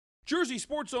Jersey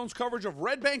Sports Zone's coverage of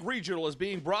Red Bank Regional is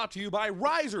being brought to you by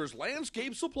Risers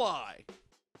Landscape Supply.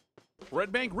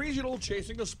 Red Bank Regional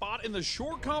chasing a spot in the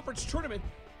Shore Conference Tournament.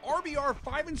 RBR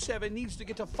 5-7 needs to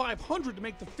get to 500 to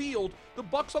make the field. The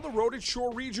Bucks on the road at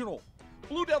Shore Regional.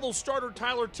 Blue Devils starter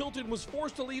Tyler Tilton was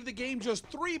forced to leave the game just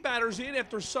 3 batters in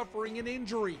after suffering an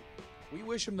injury. We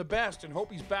wish him the best and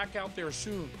hope he's back out there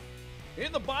soon.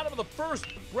 In the bottom of the first,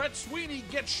 Brett Sweeney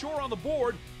gets Shore on the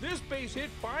board. This base hit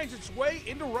finds its way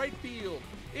into right field.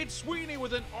 It's Sweeney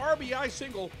with an RBI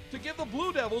single to give the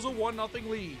Blue Devils a 1-0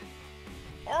 lead.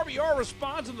 RBR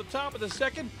responds in the top of the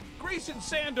second. Grayson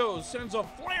Sandoz sends a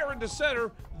flare into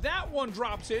center. That one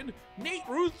drops in. Nate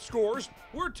Ruth scores.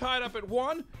 We're tied up at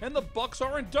 1, and the Bucks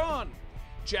aren't done.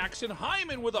 Jackson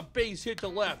Hyman with a base hit to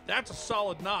left. That's a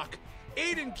solid knock.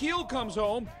 Aiden Keel comes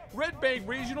home. Red Bank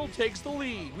Regional takes the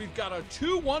lead. We've got a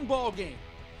 2-1 ball game.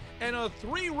 And a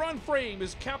 3-run frame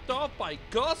is capped off by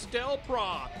Gus Del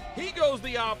Pra. He goes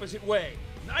the opposite way.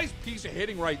 Nice piece of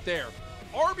hitting right there.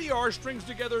 RBR strings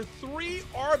together 3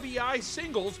 RBI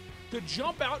singles to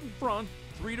jump out in front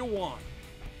 3-1.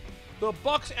 The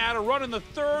Bucks add a run in the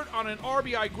third on an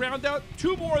RBI groundout.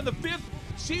 2 more in the fifth.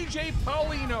 CJ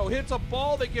Paulino hits a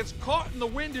ball that gets caught in the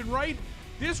wind and right.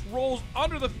 This rolls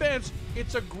under the fence.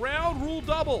 It's a ground rule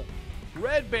double.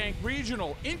 Red Bank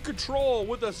Regional in control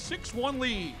with a 6-1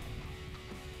 lead.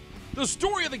 The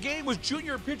story of the game was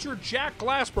junior pitcher Jack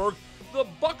Glassberg. The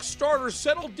Bucks starter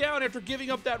settled down after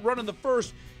giving up that run in the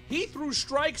first. He threw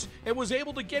strikes and was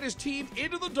able to get his team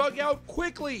into the dugout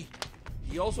quickly.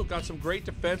 He also got some great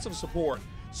defensive support.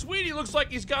 Sweeney looks like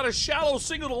he's got a shallow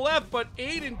single to left, but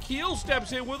Aiden Keel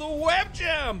steps in with a web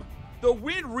gem. The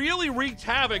wind really wreaked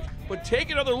havoc, but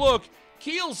take another look.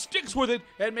 Keel sticks with it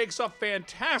and makes a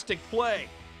fantastic play.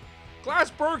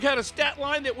 Glassberg had a stat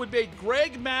line that would make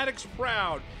Greg Maddox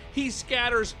proud. He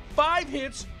scatters 5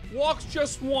 hits, walks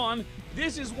just 1.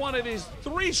 This is one of his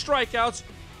 3 strikeouts,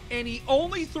 and he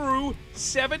only threw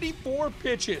 74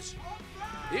 pitches.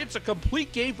 It's a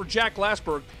complete game for Jack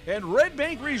Glassberg, and Red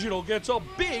Bank Regional gets a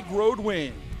big road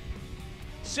win.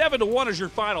 7-1 is your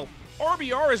final.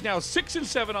 RBR is now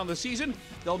 6-7 on the season.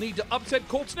 They'll need to upset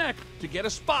Colts Neck to get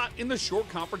a spot in the Short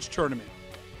Conference Tournament.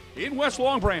 In West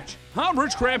Long Branch, I'm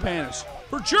Rich Crampanis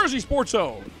for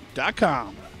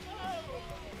JerseySportsZone.com.